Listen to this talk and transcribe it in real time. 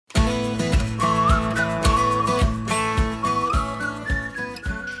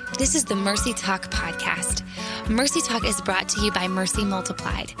This is the Mercy Talk podcast. Mercy Talk is brought to you by Mercy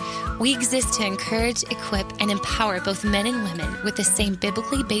Multiplied. We exist to encourage, equip, and empower both men and women with the same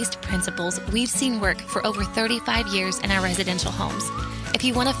biblically based principles we've seen work for over 35 years in our residential homes. If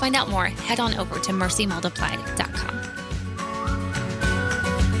you want to find out more, head on over to mercymultiplied.com.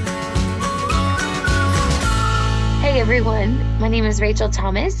 Hey everyone, my name is Rachel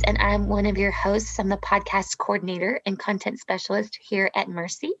Thomas, and I'm one of your hosts. I'm the podcast coordinator and content specialist here at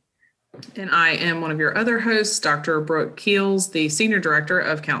Mercy. And I am one of your other hosts, Dr. Brooke Keels, the Senior Director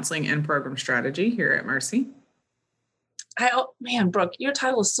of Counseling and Program Strategy here at Mercy. Brooke, your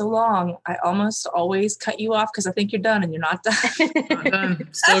title is so long. I almost always cut you off because I think you're done and you're not done. Not done.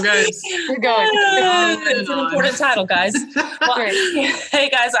 Still goes. We're going. It's an important title, guys. Well, hey,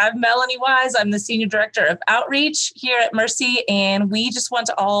 guys, I'm Melanie Wise. I'm the Senior Director of Outreach here at Mercy, and we just want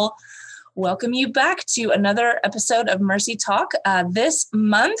to all welcome you back to another episode of Mercy Talk. This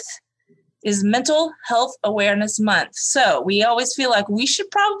month is Mental Health Awareness Month. So we always feel like we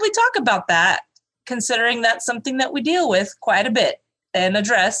should probably talk about that, considering that's something that we deal with quite a bit and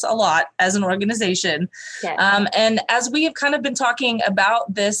address a lot as an organization. Yes. And as we have kind of been talking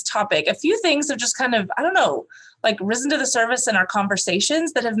about this topic, a few things have just kind of, risen to the surface in our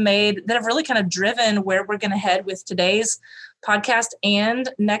conversations that have really kind of driven where we're going to head with today's podcast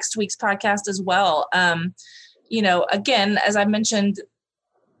and next week's podcast as well. Again, as I mentioned,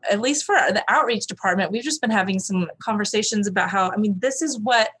 at least for the outreach department, we've just been having some conversations about how, this is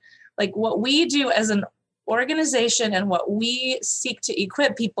what we do as an organization and what we seek to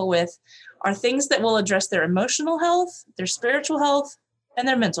equip people with are things that will address their emotional health, their spiritual health, and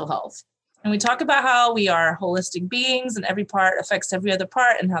their mental health. And we talk about how we are holistic beings and every part affects every other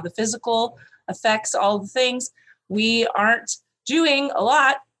part and how the physical affects all the things. We aren't doing a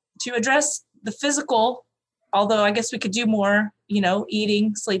lot to address the physical, although I guess we could do more,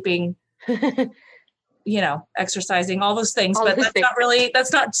 eating, sleeping, exercising, all those things. But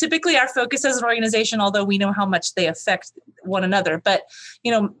that's not typically our focus as an organization, although we know how much they affect one another. But,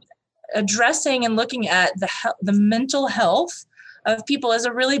 addressing and looking at the mental health of people is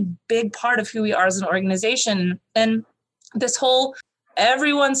a really big part of who we are as an organization. And this whole,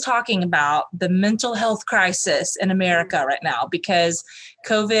 everyone's talking about the mental health crisis in America right now because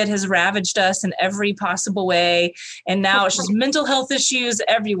COVID has ravaged us in every possible way. And now it's just mental health issues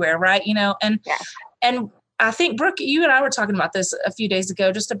everywhere, right? And I think, Brooke, you and I were talking about this a few days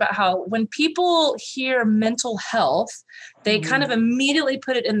ago, just about how when people hear mental health, they kind of immediately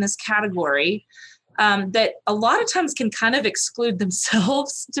put it in this category that a lot of times can kind of exclude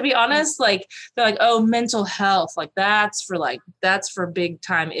themselves, to be honest. Like they're like, oh, mental health, that's for big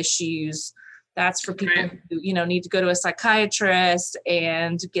time issues. That's for people who, need to go to a psychiatrist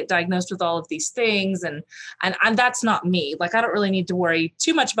and get diagnosed with all of these things. And that's not me. I don't really need to worry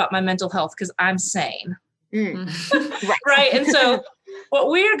too much about my mental health because I'm sane. Right. And so what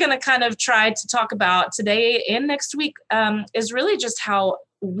we're going to kind of try to talk about today and next week is really just how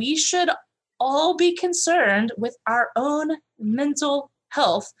we should all be concerned with our own mental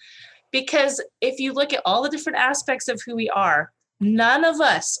health. Because if you look at all the different aspects of who we are, none of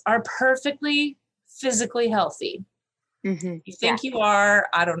us are perfectly physically healthy. Mm-hmm. You think you are,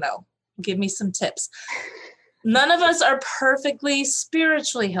 I don't know, give me some tips. None of us are perfectly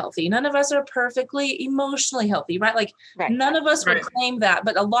spiritually healthy. None of us are perfectly emotionally healthy, right? None of us would claim that,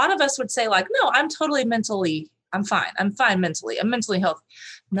 but a lot of us would say no, I'm fine. I'm fine mentally. I'm mentally healthy.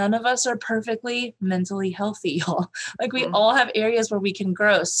 None of us are perfectly mentally healthy, y'all. We all have areas where we can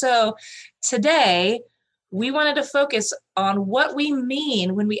grow. So today, we wanted to focus on what we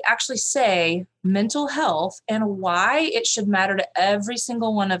mean when we actually say mental health and why it should matter to every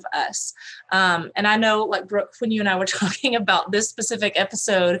single one of us. And I know, Brooke, when you and I were talking about this specific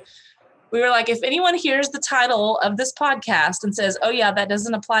episode, we were like, if anyone hears the title of this podcast and says, oh yeah, that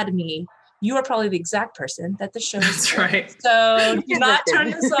doesn't apply to me, you are probably the exact person that the show is. That's right. So do not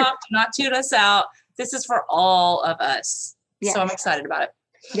turn this off. Do not tune us out. This is for all of us. Yes. So I'm excited about it.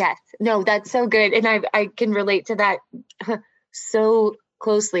 Yes. No, that's so good. And I can relate to that so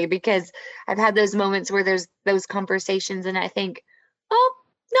closely because I've had those moments where there's those conversations and I think, oh,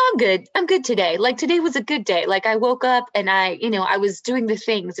 no, I'm good. I'm good today. Today was a good day. I woke up and I was doing the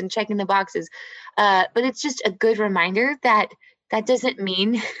things and checking the boxes. But it's just a good reminder that doesn't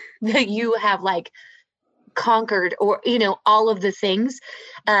mean that you have conquered or, all of the things.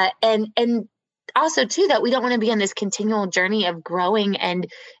 And also too, that we don't want to be on this continual journey of growing and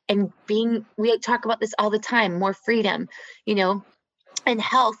being, we talk about this all the time, more freedom, and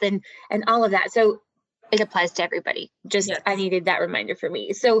health and all of that. So it applies to everybody. Just, yes. I needed that reminder for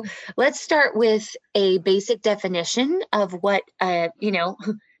me. So let's start with a basic definition of what,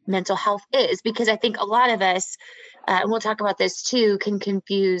 mental health is, because I think a lot of us, and we'll talk about this too, can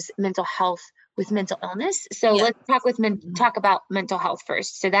confuse mental health with mental illness. So let's talk about mental health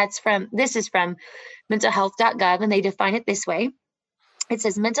first. So this is from mentalhealth.gov, and they define it this way. It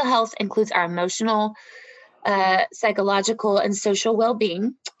says mental health includes our emotional, psychological, and social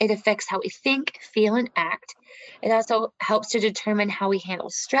well-being. It affects how we think, feel, and act. It also helps to determine how we handle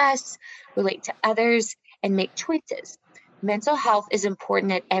stress, relate to others, and make choices. Mental health is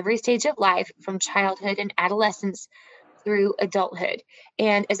important at every stage of life, from childhood and adolescence through adulthood.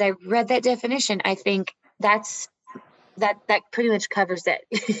 And as I read that definition, I think that pretty much covers it.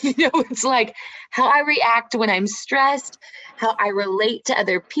 It's like how I react when I'm stressed, how I relate to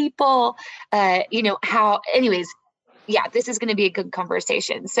other people, this is going to be a good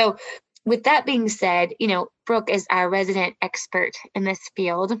conversation. So with that being said, Brooke is our resident expert in this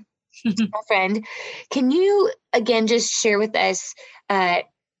field. My friend, can you again just share with us a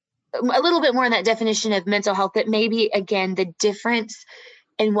little bit more on that definition of mental health, that maybe again the difference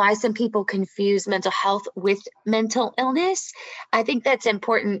and why some people confuse mental health with mental illness? I think that's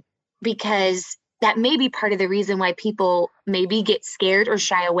important, because that may be part of the reason why people maybe get scared or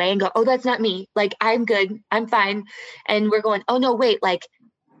shy away and go, oh, that's not me. Like, I'm good, I'm fine. And we're going, oh no, wait, like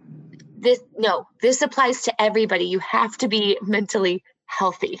this applies to everybody. You have to be mentally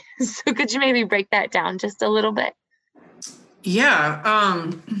healthy. So could you maybe break that down just a little bit? Yeah.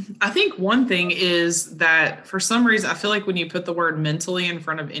 I think one thing is that for some reason, I feel like when you put the word mentally in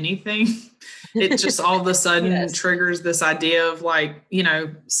front of anything, it just all of a sudden triggers this idea of like,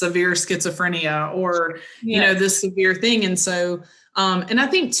 severe schizophrenia or, this severe thing. And so, and I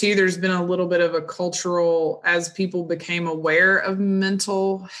think too, there's been a little bit of a cultural, as people became aware of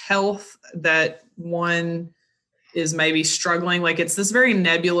mental health, that one is maybe struggling. Like, it's this very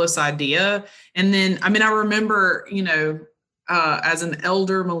nebulous idea. And then, I remember, as an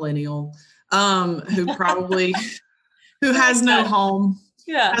elder millennial, who has no home,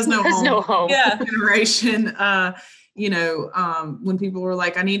 has no home generation, when people were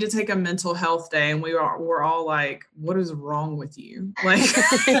like, I need to take a mental health day. And we're all like, what is wrong with you? Like,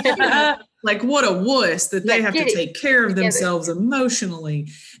 like what a wuss that they have to take care of themselves emotionally.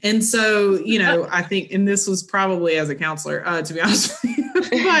 And so, I think, and this was probably as a counselor, to be honest with you,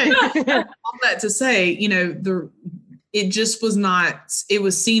 but all that to say, it just was not, it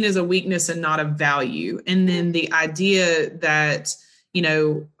was seen as a weakness and not a value. And then the idea that,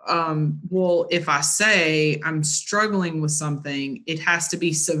 if I say I'm struggling with something, it has to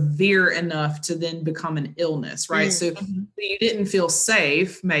be severe enough to then become an illness, right? Mm-hmm. So you didn't feel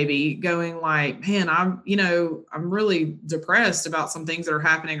safe, maybe going like, man, I'm really depressed about some things that are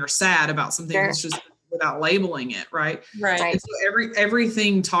happening, or sad about some things, just without labeling it, right? Right. And so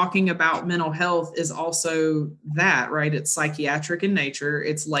everything talking about mental health is also that, right? It's psychiatric in nature.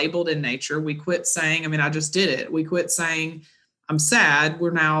 It's labeled in nature. We quit saying, I just did it. We quit saying, I'm sad.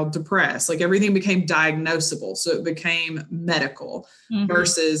 We're now depressed. Like, everything became diagnosable. So it became medical,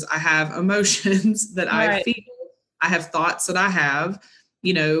 versus I have emotions that I feel. I have thoughts that I have,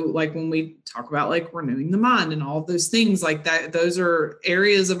 like when we talk about like renewing the mind and all of those things like that, those are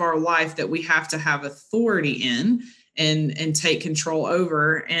areas of our life that we have to have authority in and take control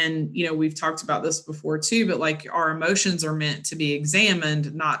over. And, we've talked about this before too, but like, our emotions are meant to be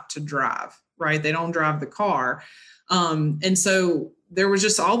examined, not to drive, right? They don't drive the car. And so there was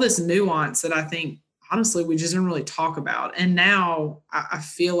just all this nuance that I think, honestly, we just didn't really talk about. And now I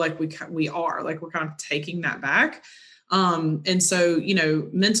feel like we're kind of taking that back. And so,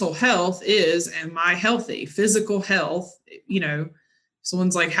 mental health is, am I healthy? Physical health,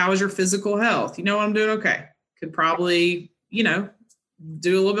 someone's like, how is your physical health? I'm doing okay. Could probably,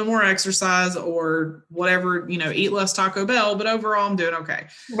 do a little bit more exercise or whatever, eat less Taco Bell, but overall I'm doing okay.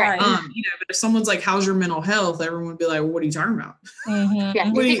 Right. But if someone's like, how's your mental health? Everyone would be like, well, what are you talking about? Mm-hmm.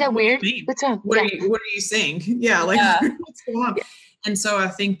 Yeah. Is that weird? What's wrong? What are you saying? Yeah. Like, what's going on? Yeah. And so I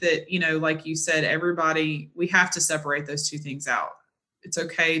think that, like you said, we have to separate those two things out. It's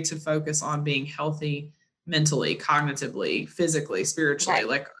okay to focus on being healthy mentally, cognitively, physically,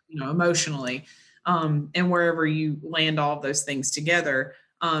 spiritually, emotionally. And wherever you land all of those things together,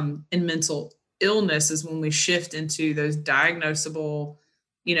 and mental illness is when we shift into those diagnosable,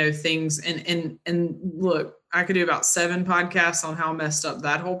 things. And look, I could do about 7 podcasts on how messed up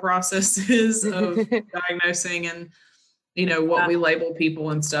that whole process is of diagnosing and, what we label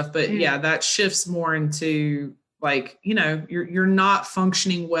people and stuff. But that shifts more into like, you're not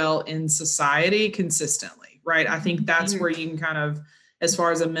functioning well in society consistently, right? I think that's where you can kind of, as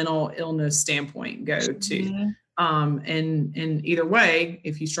far as a mental illness standpoint, go to. And either way,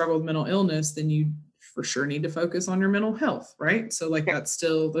 if you struggle with mental illness, then you for sure need to focus on your mental health, right? So like that's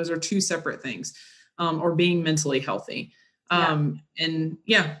still, those are two separate things, or being mentally healthy. And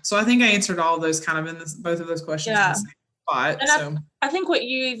so I think I answered all of those kind of in this, both of those questions in the same spot. And so I think what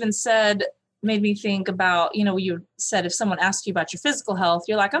you even said made me think about, you said if someone asked you about your physical health,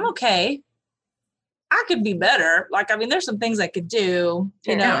 you're like, I'm okay. I could be better. Like, I mean, there's some things I could do,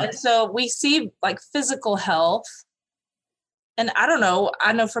 and so we see like physical health. And I don't know,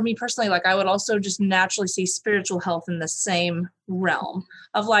 I know for me personally, like I would also just naturally see spiritual health in the same realm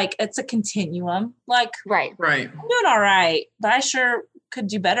of like, it's a continuum. Like, right. I'm doing all right, but I sure could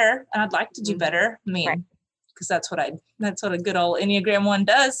do better. And I'd like to do better. I mean, because that's what a good old Enneagram 1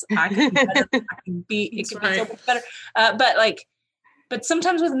 does. I can be better. It could be so much better. But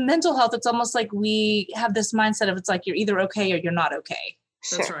sometimes with mental health, it's almost like we have this mindset of it's like you're either okay or you're not okay.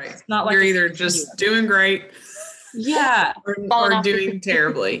 That's right. It's not like you're either just doing great. Or doing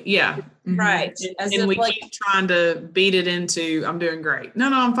terribly. Yeah. Right. And we keep trying to beat it into, I'm doing great. No,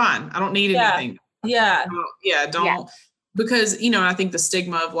 I'm fine. I don't need anything. Don't. Because, I think the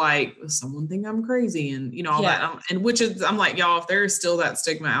stigma of like, someone think I'm crazy and, all that. And which is, I'm like, y'all, if there's still that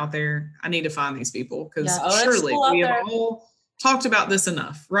stigma out there, I need to find these people because surely we have all talked about this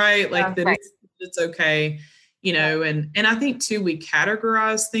enough, right? Like that it's okay. And I think too, we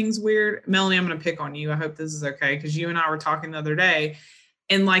categorize things weird. Melanie, I'm going to pick on you. I hope this is okay. Cause you and I were talking the other day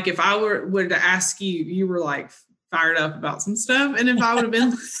and like, if I were to ask you, you were like fired up about some stuff. And if I would have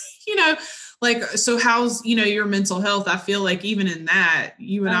been, like, so how's, your mental health? I feel like even in that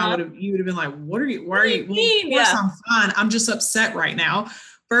you and you would have been like, why are you, well, of course I'm fine. I'm just upset right now.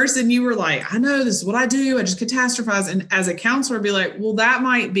 First, and you were like, I know this is what I do. I just catastrophize. And as a counselor, I'd be like, well, that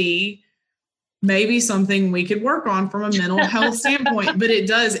might be maybe something we could work on from a mental health standpoint, but it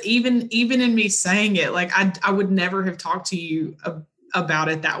does even in me saying it, like I would never have talked to you about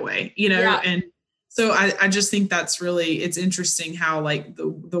it that way, And so I just think that's really, it's interesting how like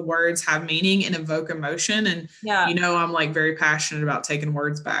the words have meaning and evoke emotion. And, I'm like very passionate about taking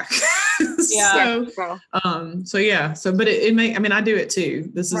words back. But it may, I mean, I do it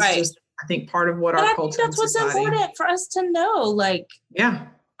too. This is just, I think part of what our culture. That's what's important for us to know. Like,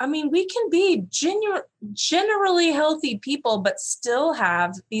 I mean, we can be generally healthy people, but still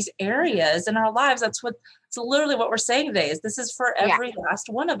have these areas in our lives. It's literally what we're saying today is this is for every last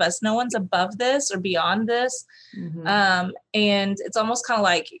one of us. No one's above this or beyond this. And it's almost kind of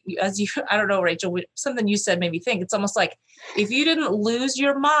like, I don't know, Rachel, something you said made me think. It's almost like if you didn't lose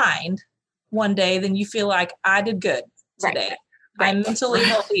your mind one day, then you feel like I did good today. I'm mentally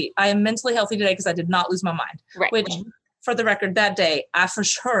healthy. I am mentally healthy today because I did not lose my mind, which for the record, that day, I for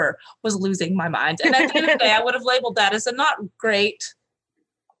sure was losing my mind. And at the end of the day, I would have labeled that as a not great,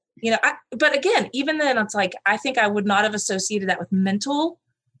 but again, even then it's like, I think I would not have associated that with mental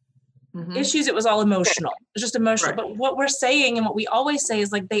issues. It was all emotional. It's just emotional. But what we're saying and what we always say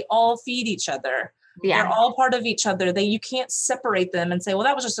is like, they all feed each other. They're all part of each other. You can't separate them and say, well,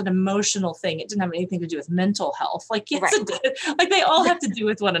 that was just an emotional thing. It didn't have anything to do with mental health. Like, yes, it did. Like they all have to do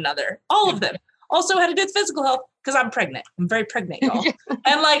with one another. All of them. Also had to do with physical health because I'm pregnant. I'm very pregnant, y'all.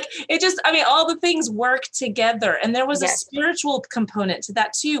 And like, all the things work together. And there was a spiritual component to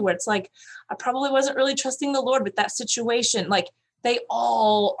that too, where it's like, I probably wasn't really trusting the Lord with that situation. Like they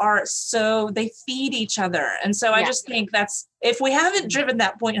all are they feed each other. And so I just think if we haven't driven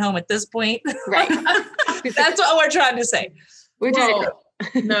that point home at this point, that's what we're trying to say. We're trying to.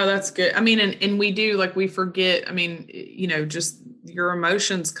 No, that's good. I mean, and we do, like, we forget, I mean, just your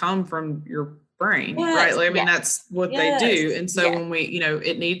emotions come from your brain, right? Like, I mean, that's what they do. And so when we,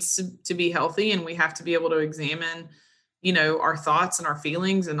 it needs to be healthy and we have to be able to examine, our thoughts and our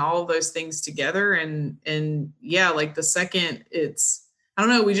feelings and all of those things together. And like the second I don't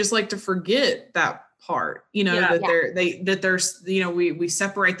know, we just like to forget that part, that there's, we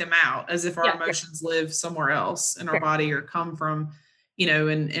separate them out as if our emotions live somewhere else in our body or come from,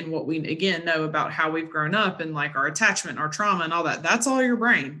 and what we, again, know about how we've grown up and like our attachment, our trauma and all that, that's all your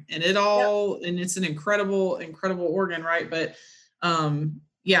brain and and it's an incredible, incredible organ. Right. But,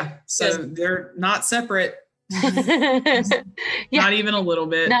 so they're not separate. Not even a little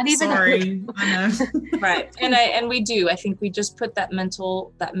bit. Not even. Sorry. I know. Right. And we do. I think we just put that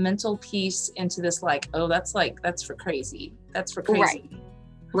mental piece into this, like, oh, that's for crazy. That's for crazy.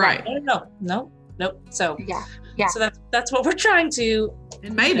 Right. No. So yeah. So that's what we're trying to.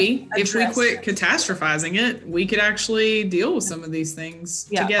 And maybe if we quit catastrophizing it, we could actually deal with some of these things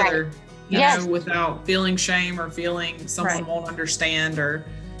together. Right. Without feeling shame or feeling someone won't understand or.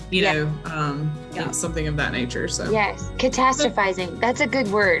 Something of that nature. So yes, catastrophizing. That's a good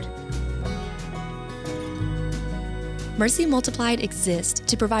word. Mercy Multiplied exists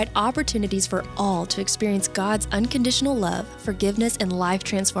to provide opportunities for all to experience God's unconditional love, forgiveness, and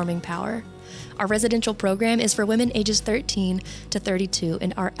life-transforming power. Our residential program is for women ages 13 to 32,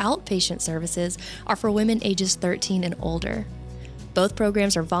 and our outpatient services are for women ages 13 and older. Both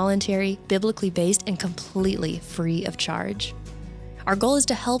programs are voluntary, biblically based, and completely free of charge. Our goal is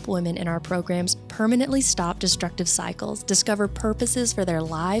to help women in our programs permanently stop destructive cycles, discover purposes for their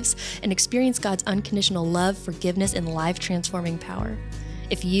lives, and experience God's unconditional love, forgiveness, and life-transforming power.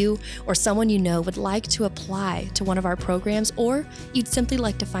 If you or someone you know would like to apply to one of our programs, or you'd simply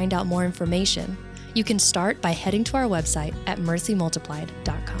like to find out more information, you can start by heading to our website at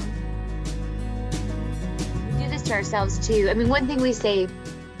mercymultiplied.com. We do this to ourselves too. I mean, one thing we say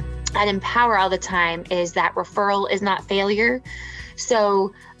at Empower all the time is that referral is not failure.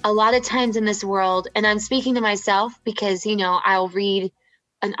 So a lot of times in this world, and I'm speaking to myself because, you know, I'll read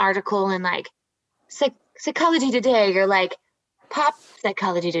an article in like Psychology Today or like Pop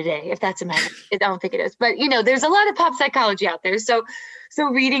Psychology Today, if that's a matter. I don't think it is, but you know, there's a lot of pop psychology out there. So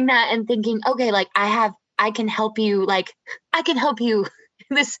reading that and thinking, okay, like I can help you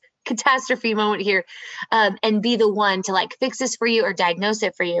in this catastrophe moment here, and be the one to like fix this for you or diagnose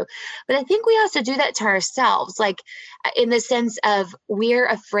it for you. But I think we also do that to ourselves, like in the sense of we're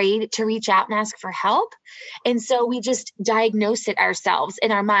afraid to reach out and ask for help. And so we just diagnose it ourselves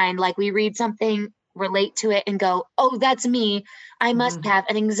in our mind. Like we read something, relate to it and go, oh, that's me. I must have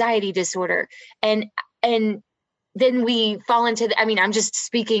an anxiety disorder. And then we fall into I'm just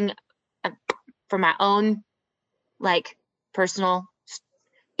speaking for my own like personal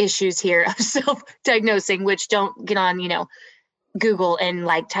issues here of self-diagnosing, which don't get on, Google and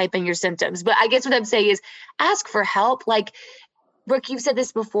like type in your symptoms. But I guess what I'm saying is ask for help. Like Brooke, you've said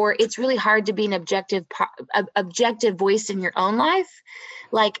this before, it's really hard to be an objective voice in your own life.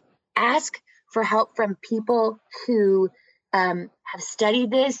 Like ask for help from people who have studied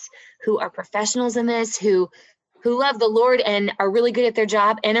this, who are professionals in this, who love the Lord and are really good at their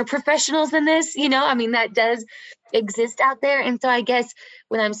job and are professionals in this, that does exist out there. And so I guess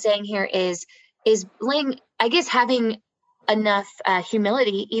what I'm saying here is having enough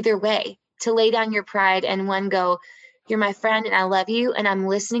humility either way to lay down your pride and go, you're my friend and I love you and I'm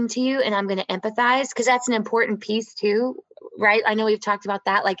listening to you and I'm going to empathize, because that's an important piece too, right? I know we've talked about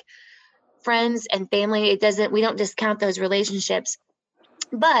that, like friends and family, we don't discount those relationships,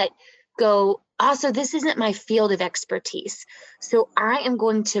 but go, also, this isn't my field of expertise. So I am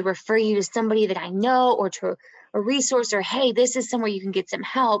going to refer you to somebody that I know or to a resource, or, hey, this is somewhere you can get some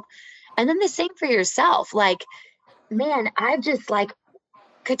help. And then the same for yourself. Like, man, I've just like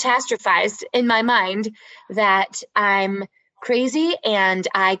catastrophized in my mind that I'm crazy and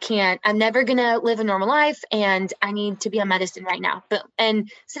I'm never going to live a normal life and I need to be on medicine right now.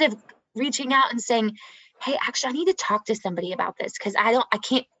 And instead of reaching out and saying, hey, actually, I need to talk to somebody about this because I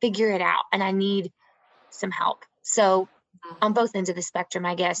can't figure it out and I need some help. So on both ends of the spectrum,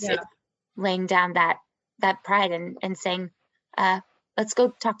 I guess, it's laying down that pride and saying, let's go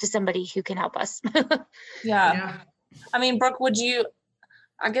talk to somebody who can help us. Yeah. I mean, Brooke, would you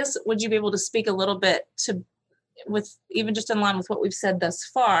be able to speak a little bit with even just in line with what we've said thus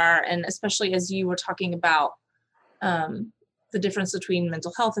far, and especially as you were talking about the difference between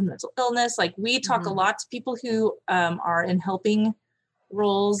mental health and mental illness? Like we talk a lot to people who are in helping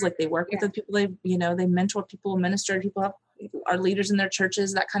roles, like they work with the people, they mentor people, minister to people, are leaders in their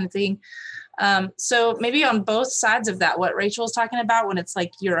churches, that kind of thing. So maybe on both sides of that, what Rachel was talking about, when it's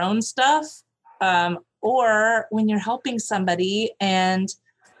like your own stuff, or when you're helping somebody and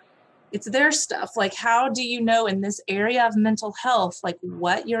it's their stuff, like how do you know in this area of mental health, like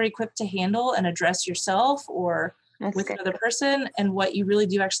what you're equipped to handle and address yourself or with another person, and what you really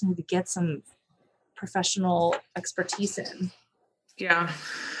do actually need to get some professional expertise in? Yeah.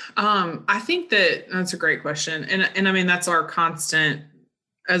 I think that's a great question. And I mean, that's our constant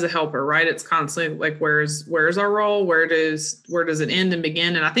as a helper, right? It's constantly like, where's our role? Where does it end and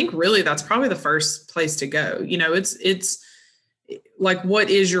begin? And I think really that's probably the first place to go. It's like, what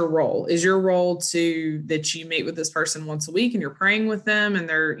is your role? Is your role that you meet with this person once a week and you're praying with them and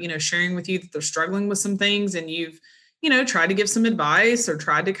they're, sharing with you that they're struggling with some things and you've, tried to give some advice or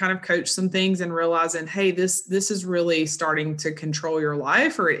tried to kind of coach some things and realizing, hey, this is really starting to control your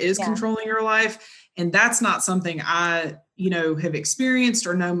life, or it is controlling your life. And that's not something I, have experienced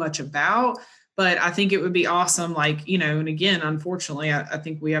or know much about, but I think it would be awesome. Like, and again, unfortunately, I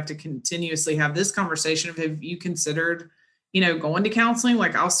think we have to continuously have this conversation of, have you considered, going to counseling?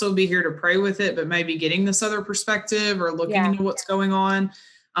 Like, I'll still be here to pray with it, but maybe getting this other perspective or looking into what's going on.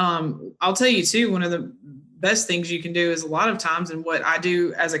 I'll tell you too, one of the best things you can do is a lot of times, and what I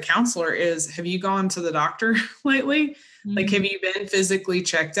do as a counselor is, have you gone to the doctor lately? Like, have you been physically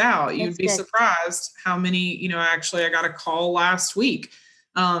checked out? You'd be surprised how many, actually I got a call last week.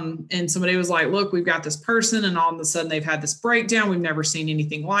 And somebody was like, look, we've got this person, and all of a sudden they've had this breakdown. We've never seen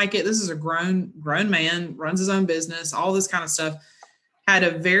anything like it. This is a grown man, runs his own business, all this kind of stuff. Had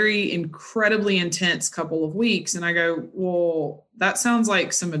a very incredibly intense couple of weeks. And I go, well, that sounds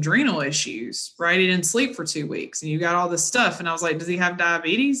like some adrenal issues, right? He didn't sleep for 2 weeks and you got all this stuff. And I was like, does he have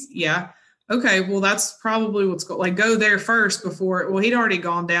diabetes? Yeah. Okay. Well, that's probably go there first before, he'd already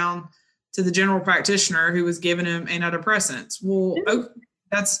gone down to the general practitioner who was giving him antidepressants. Well,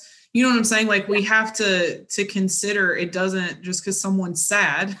 that's, you know what I'm saying? Like, we have to consider, it doesn't just because someone's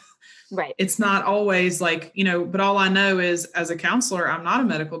sad. Right. It's not always like, but all I know is, as a counselor, I'm not a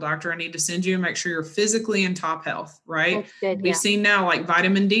medical doctor. I need to send you and make sure you're physically in top health, right? That's good, We've seen now like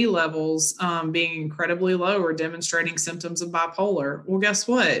vitamin D levels being incredibly low or demonstrating symptoms of bipolar. Well, guess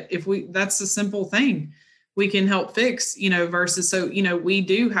what? That's a simple thing we can help fix, versus, so, we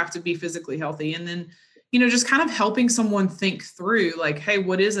do have to be physically healthy. And then, just kind of helping someone think through like, hey,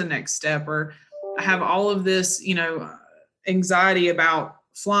 what is the next step? Or I have all of this, anxiety about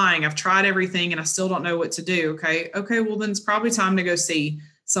flying. I've tried everything and I still don't know what to do. Okay. Well, then it's probably time to go see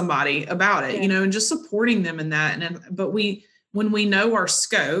somebody about it, and just supporting them in that. But when we know our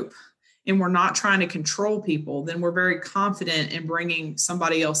scope and we're not trying to control people, then we're very confident in bringing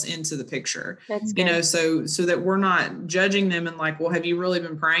somebody else into the picture. That's good. So that we're not judging them and like, well, have you really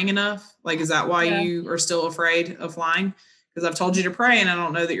been praying enough? Like, is that why you are still afraid of flying? Because I've told you to pray and I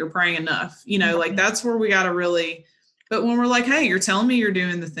don't know that you're praying enough, like that's where we got to really. But when we're like, hey, you're telling me you're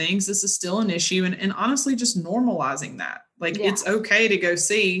doing the things, this is still an issue. And honestly, just normalizing that, like, it's okay to go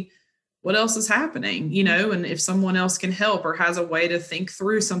see what else is happening, and if someone else can help or has a way to think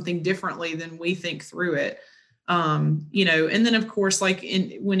through something differently than we think through it, and then of course, like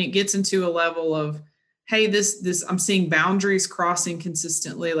when it gets into a level of, hey, this, I'm seeing boundaries crossing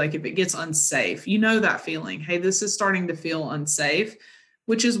consistently. Like if it gets unsafe, that feeling, hey, this is starting to feel unsafe.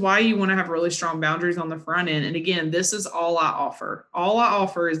 Which is why you want to have really strong boundaries on the front end. And again, this is all I offer. All I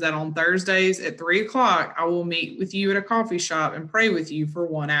offer is that on Thursdays at 3:00, I will meet with you at a coffee shop and pray with you for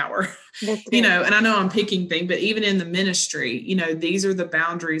 1 hour, and I know I'm picking things, but even in the ministry, these are the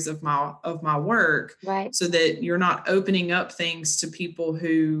boundaries of my work, right? So that you're not opening up things to people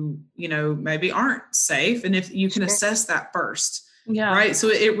who, maybe aren't safe. And if you can assess that first. Yeah. Right. So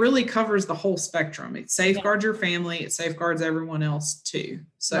it really covers the whole spectrum. It safeguards your family. It safeguards everyone else too.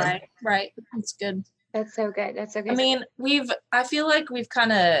 So right. That's good. That's so good. I mean, I feel like we've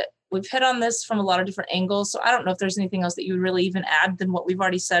hit on this from a lot of different angles. So I don't know if there's anything else that you would really even add than what we've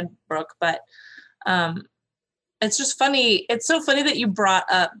already said, Brooke, but it's just funny. It's so funny that you brought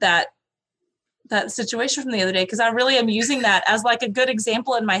up that situation from the other day, because I really am using that as like a good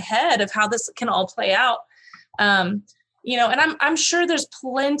example in my head of how this can all play out. And I'm sure there's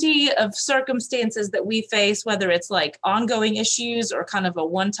plenty of circumstances that we face, whether it's like ongoing issues or kind of a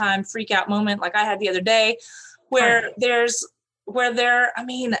one-time freak out moment like I had the other day, I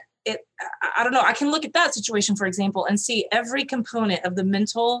don't know, I can look at that situation, for example, and see every component of the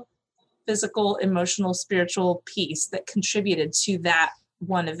mental, physical, emotional, spiritual piece that contributed to that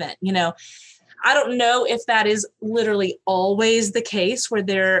one event. I don't know if that is literally always the case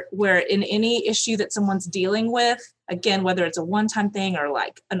where in any issue that someone's dealing with, again, whether it's a one-time thing or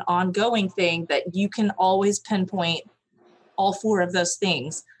like an ongoing thing, that you can always pinpoint all four of those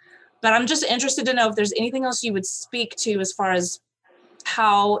things. But I'm just interested to know if there's anything else you would speak to as far as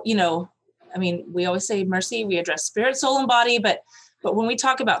how, we always say mercy, we address spirit, soul, and body, but when we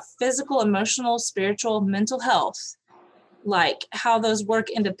talk about physical, emotional, spiritual, mental health, like how those work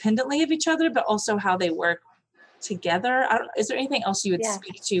independently of each other, but also how they work together. Is there anything else you would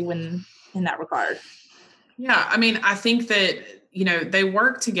speak to in that regard? Yeah. I mean, I think that, they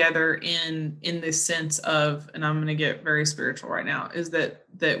work together in this sense of, and I'm going to get very spiritual right now, is that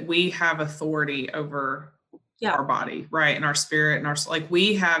we have authority over our body, right? And our spirit and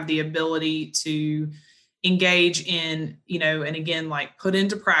we have the ability to engage in, and again, like put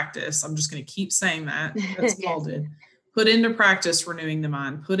into practice. I'm just going to keep saying that. That's Paul did. Put into practice renewing the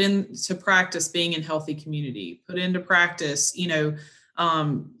mind, put into practice being in healthy community, put into practice,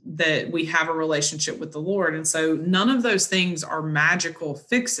 that we have a relationship with the Lord. And so none of those things are magical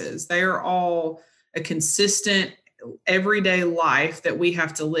fixes. They are all a consistent everyday life that we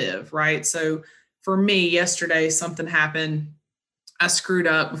have to live, right? So for me, yesterday, something happened. I screwed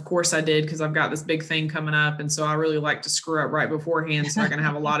up. Of course I did, because I've got this big thing coming up. And so I really like to screw up right beforehand. So I'm going to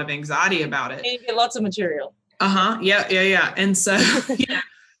have a lot of anxiety about it. And you get lots of material. Yeah. And so,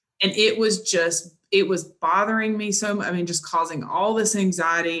 and it was just it was bothering me so much. I mean, just causing all this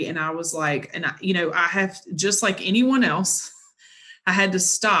anxiety. And I was like, and I have, just like anyone else, I had to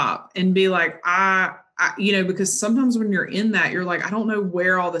stop and be like, because sometimes when you're in that, you're like, I don't know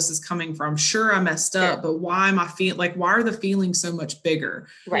where all this is coming from. Sure, I messed up, but why am I feeling like, why are the feelings so much bigger?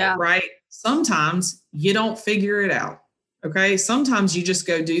 Right. Sometimes you don't figure it out. Okay. Sometimes you just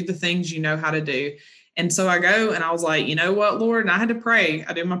go do the things you know how to do. And so I go and I was like, you know what, Lord? And I had to pray.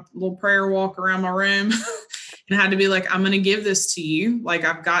 I did my little prayer walk around my room and I had to be like, I'm going to give this to you. Like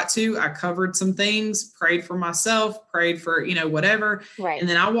I've got to. I covered some things, prayed for myself, prayed for, whatever. Right. And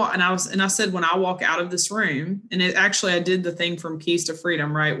then I said, when I walk out of this room, and I did the thing from Keys to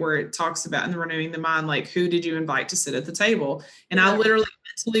Freedom, right, where it talks about in the Renewing the Mind, like, who did you invite to sit at the table? And I literally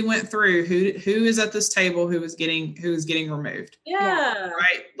mentally went through who is at this table, who is getting removed. Yeah.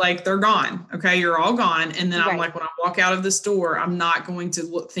 Right. Like they're gone. Okay. You're all gone. And then I'm like, when I walk out of this door, I'm not going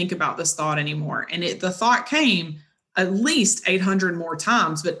to think about this thought anymore. And the thought came at least 800 more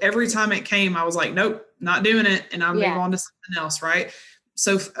times, but every time it came, I was like, nope, not doing it. And I move on to something else. Right.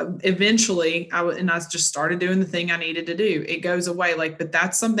 So eventually I just started doing the thing I needed to do. It goes away. But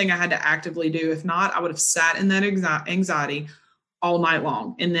that's something I had to actively do. If not, I would have sat in that anxiety all night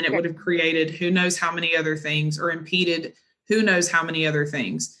long. And then it would have created who knows how many other things, or impeded who knows how many other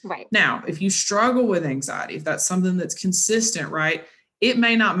things. Right. Now, if you struggle with anxiety, if that's something that's consistent, right, it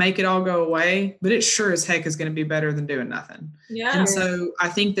may not make it all go away, but it sure as heck is going to be better than doing nothing. Yeah. And so I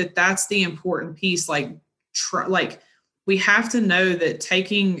think that that's the important piece. We have to know that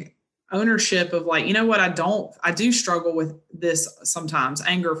taking ownership of I do struggle with this sometimes,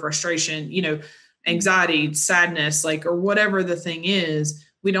 anger, frustration, anxiety, sadness, or whatever the thing is.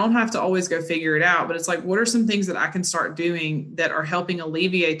 We don't have to always go figure it out, but it's like, what are some things that I can start doing that are helping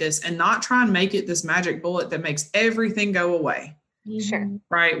alleviate this, and not try and make it this magic bullet that makes everything go away? Sure.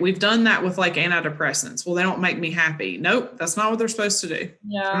 Right. We've done that with antidepressants. Well, they don't make me happy. Nope. That's not what they're supposed to do.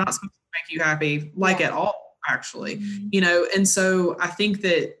 Yeah. They're not supposed to make you happy at all, actually, and so I think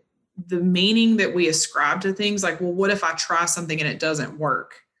that the meaning that we ascribe to things what if I try something and it doesn't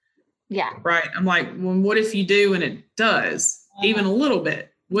work? Yeah. Right. I'm like, well, what if you do and it does even a little bit?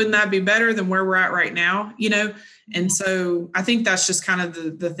 Wouldn't that be better than where we're at right now? And so I think that's just kind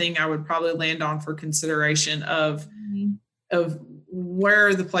of the thing I would probably land on for consideration of where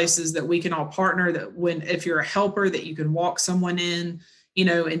are the places that we can all partner, that if you're a helper, that you can walk someone in,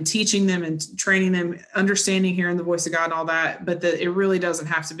 and teaching them and training them, understanding, hearing the voice of God and all that. But that it really doesn't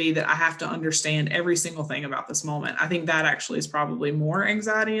have to be that I have to understand every single thing about this moment. I think that actually is probably more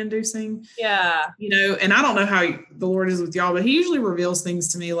anxiety inducing. Yeah. And I don't know how the Lord is with y'all, but he usually reveals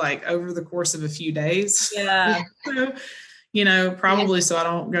things to me over the course of a few days. Yeah. Probably so I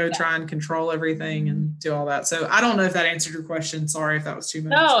don't go try and control everything and do all that. So I don't know if that answered your question. Sorry if that was too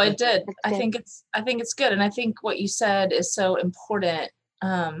much. No, it did. I think it's good. And I think what you said is so important.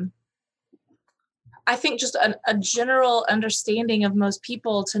 I think just a general understanding of most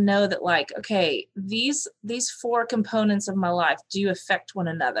people to know that okay, these 4 components of my life do affect one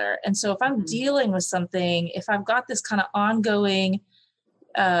another. And so if I'm dealing with something, if I've got this kind of ongoing,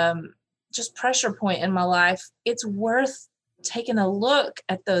 just pressure point in my life, it's worth taking a look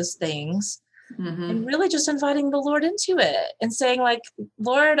at those things and really just inviting the Lord into it and saying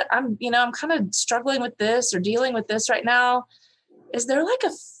Lord, I'm kind of struggling with this or dealing with this right now. Is there a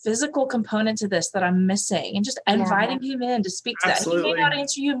physical component to this that I'm missing? And just inviting him in to speak to Absolutely. that. He may not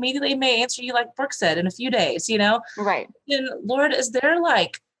answer you immediately, he may answer you like Brooke said in a few days, Right. And Lord, is there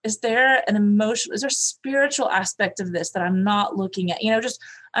an emotional, is there a spiritual aspect of this that I'm not looking at? Just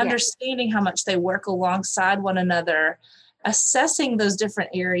understanding how much they work alongside one another, assessing those different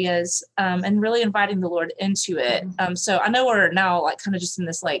areas, and really inviting the Lord into it. So I know we're now kind of just in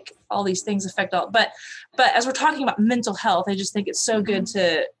this, all these things affect all, but as we're talking about mental health, I just think it's so good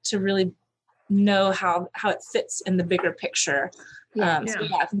to really know how it fits in the bigger picture. So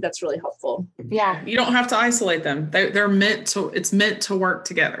I think that's really helpful. Yeah. You don't have to isolate them. They're meant to work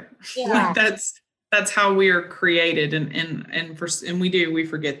together. Yeah. That's how we are created. And we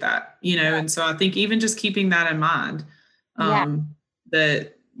forget that, and so I think even just keeping that in mind,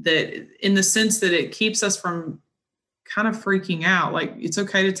 that in the sense that it keeps us from kind of freaking out, it's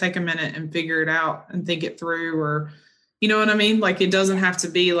okay to take a minute and figure it out and think it through, or, you know what I mean? It doesn't have to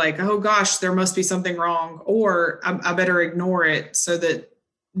be oh gosh, there must be something wrong, or I better ignore it so that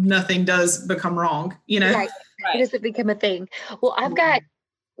nothing does become wrong, Right. It doesn't become a thing. Well, I've got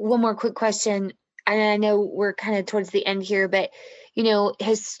one more quick question. And I know we're kind of towards the end here, but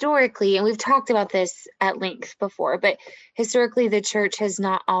historically, and we've talked about this at length before, but historically the church has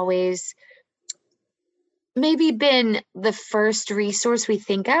not always maybe been the first resource we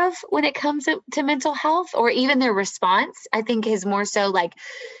think of when it comes to mental health, or even their response, I think is more so like,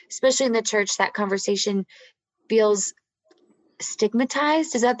 especially in the church, that conversation feels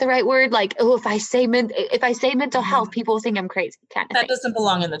stigmatized. Is that the right word? Like, oh, if I say mental health, people think I'm crazy. Kind of that thing. Doesn't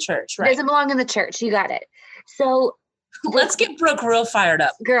belong in the church, right? It doesn't belong in the church. You got it. So let's get Brooke real fired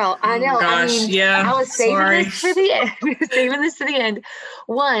up. Girl, I know. Gosh, I was saving this for the end. Saving this to the end.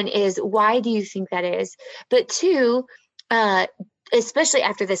 One is, why do you think that is? But two, especially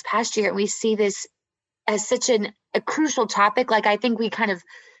after this past year, we see this as such a crucial topic. Like, I think we kind of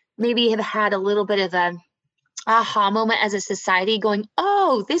maybe have had a little bit of a aha moment as a society, going,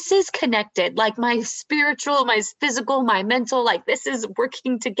 oh, this is connected. Like, my spiritual, my physical, my mental, like, this is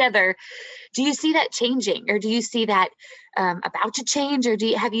working together. Do you see that changing, or do you see that about to change, or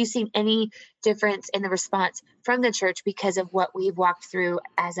have you seen any difference in the response from the church because of what we've walked through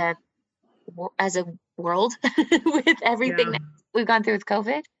as a world with everything that we've gone through with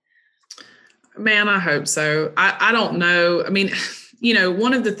COVID? Man, I hope so. I don't know. I mean,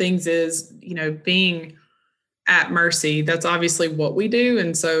 one of the things is, being at Mercy, that's obviously what we do.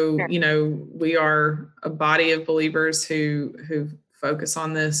 And so, sure. We are a body of believers who focus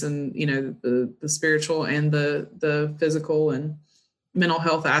on this, and, the spiritual and the physical and mental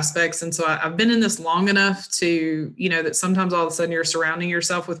health aspects. And so I've been in this long enough to, that sometimes all of a sudden you're surrounding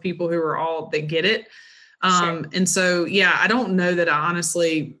yourself with people who are that get it. Sure. And so, I don't know that I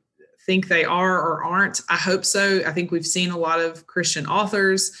honestly think they are or aren't. I hope so. I think we've seen a lot of Christian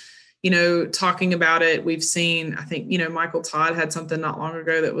authors, talking about it. We've seen, I think, Michael Todd had something not long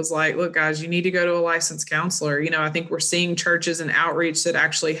ago that was like, look, guys, you need to go to a licensed counselor. I think we're seeing churches and outreach that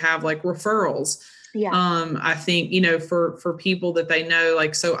actually have like referrals. Yeah. I think, for people that they know,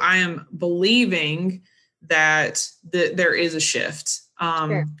 like, so I am believing that there is a shift.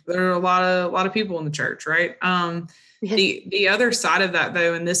 Sure. There are a lot of people in the church, right? Yes. The other side of that,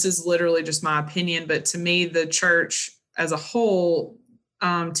 though, and this is literally just my opinion, but to me, the church as a whole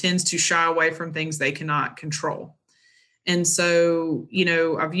tends to shy away from things they cannot control. And so,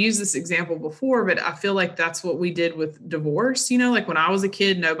 I've used this example before, but I feel like that's what we did with divorce. Like when I was a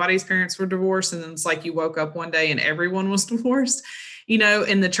kid, nobody's parents were divorced. And then it's like you woke up one day and everyone was divorced,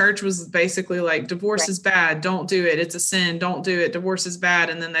 and the church was basically like, divorce is bad. Don't do it. It's a sin. Don't do it. Divorce is bad.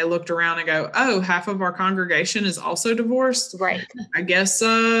 And then they looked around and go, oh, half of our congregation is also divorced. Right. I guess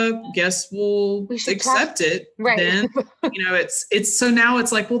we'll accept it. Right. Then, it's so now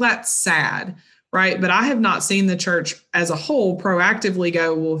it's like, well, that's sad. Right. But I have not seen the church as a whole proactively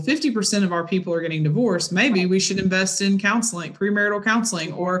go, well, 50% of our people are getting divorced. Maybe we should invest in counseling, premarital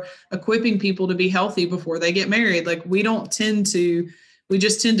counseling, or equipping people to be healthy before they get married. Like we just tend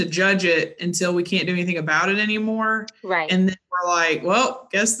to judge it until we can't do anything about it anymore. Right. And then we're like, well,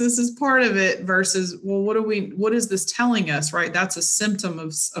 guess this is part of it, versus, well, what is this telling us? Right. That's a symptom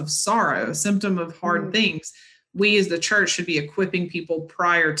of sorrow, a symptom of hard things. We as the church should be equipping people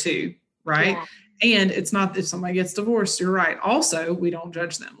prior to, right. Yeah. And it's not if somebody gets divorced, you're right. Also, we don't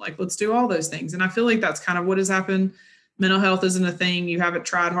judge them. Like, let's do all those things. And I feel like that's kind of what has happened. Mental health isn't a thing. You haven't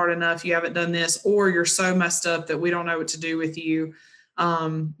tried hard enough. You haven't done this, or you're so messed up that we don't know what to do with you.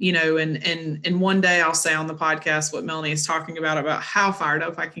 And one day I'll say on the podcast what Melanie is talking about how fired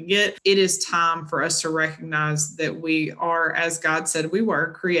up I can get. It is time for us to recognize that we are, as God said we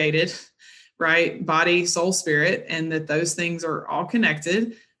were, created, right? Body, soul, spirit, and that those things are all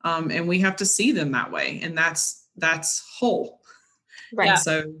connected. And we have to see them that way. And that's whole. Right. And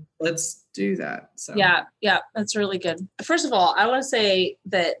so let's do that. So yeah, that's really good. First of all, I want to say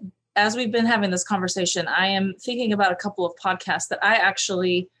that as we've been having this conversation, I am thinking about a couple of podcasts that I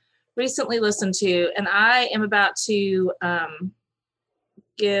actually recently listened to, and I am about to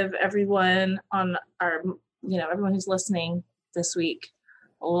give everyone on our, everyone who's listening this week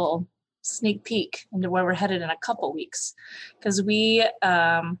a little sneak peek into where we're headed in a couple weeks, because we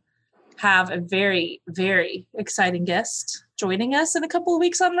have a very, very exciting guest joining us in a couple of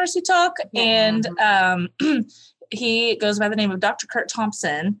weeks on Mercy Talk. Yeah. And he goes by the name of Dr. Kurt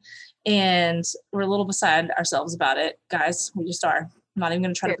Thompson, and we're a little beside ourselves about it, guys. We just are. I'm not even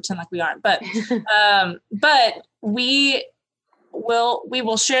going to try to pretend like we aren't, but we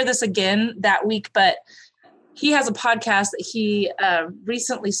will share this again that week. But he has a podcast that he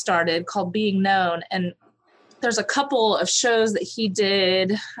recently started called Being Known. And there's a couple of shows that he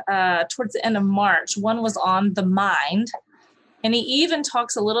did towards the end of March. One was on the mind. And he even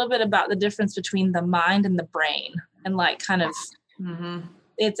talks a little bit about the difference between the mind and the brain, and like kind of,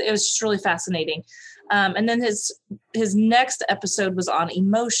 it was just really fascinating. And then his next episode was on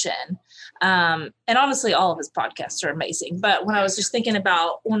emotion. And honestly, all of his podcasts are amazing. But when I was just thinking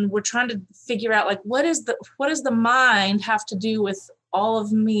about when we're trying to figure out, like, what does the mind have to do with all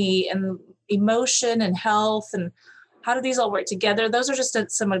of me and emotion and health, and how do these all work together? Those are just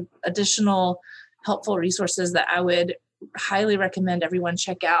some additional helpful resources that I would highly recommend everyone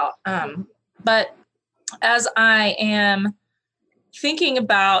check out. But as I am thinking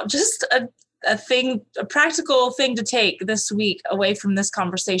about just a practical thing to take this week away from this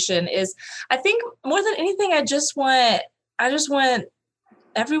conversation is, I think more than anything, I just want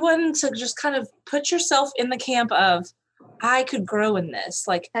everyone to just kind of put yourself in the camp of, I could grow in this.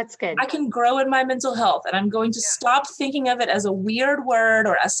 Like, that's good. I can grow in my mental health, and I'm going to stop thinking of it as a weird word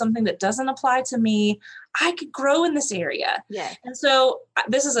or as something that doesn't apply to me. I could grow in this area. Yeah. And so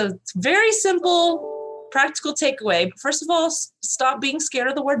this is a very simple, practical takeaway. But first of all, stop being scared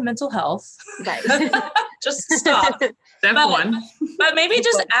of the word mental health. Right. Just stop. But maybe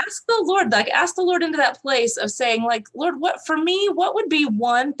just ask the Lord into that place of saying, like, Lord, what would be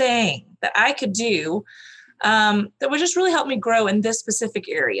one thing that I could do that would just really help me grow in this specific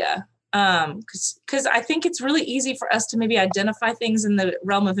area? Because I think it's really easy for us to maybe identify things in the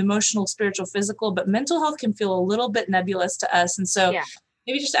realm of emotional, spiritual, physical, but mental health can feel a little bit nebulous to us. And so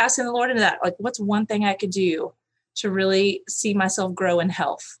maybe just asking the Lord into that, like, what's one thing I could do to really see myself grow in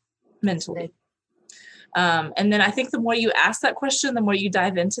health mentally? And then I think the more you ask that question, the more you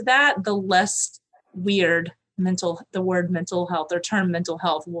dive into that, the less weird the word mental health or term mental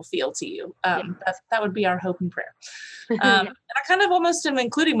health will feel to you. That would be our hope and prayer. And I kind of almost am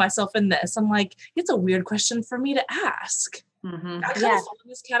including myself in this. I'm like, it's a weird question for me to ask. Mm-hmm. I kind of fall in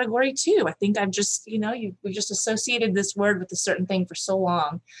this category too. I think I've just, we just associated this word with a certain thing for so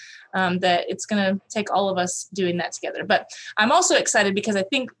long that it's going to take all of us doing that together. But I'm also excited because I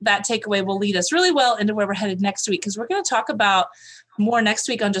think that takeaway will lead us really well into where we're headed next week, because we're going to talk about more next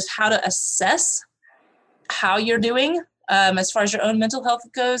week on just how to assess how you're doing as far as your own mental health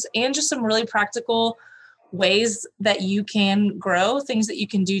goes, and just some really practical ways that you can grow, things that you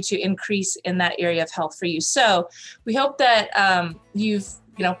can do to increase in that area of health for you. So we hope that you've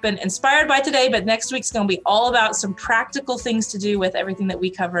been inspired by today, but next week's going to be all about some practical things to do with everything that we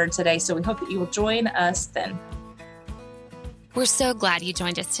covered today. So we hope that you will join us then. We're so glad you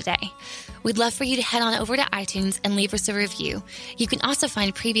joined us today. We'd love for you to head on over to iTunes and leave us a review. You can also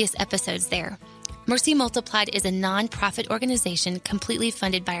find previous episodes there. Mercy Multiplied is a nonprofit organization completely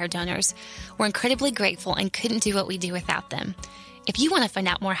funded by our donors. We're incredibly grateful and couldn't do what we do without them. If you want to find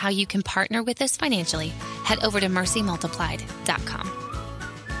out more how you can partner with us financially, head over to mercymultiplied.com.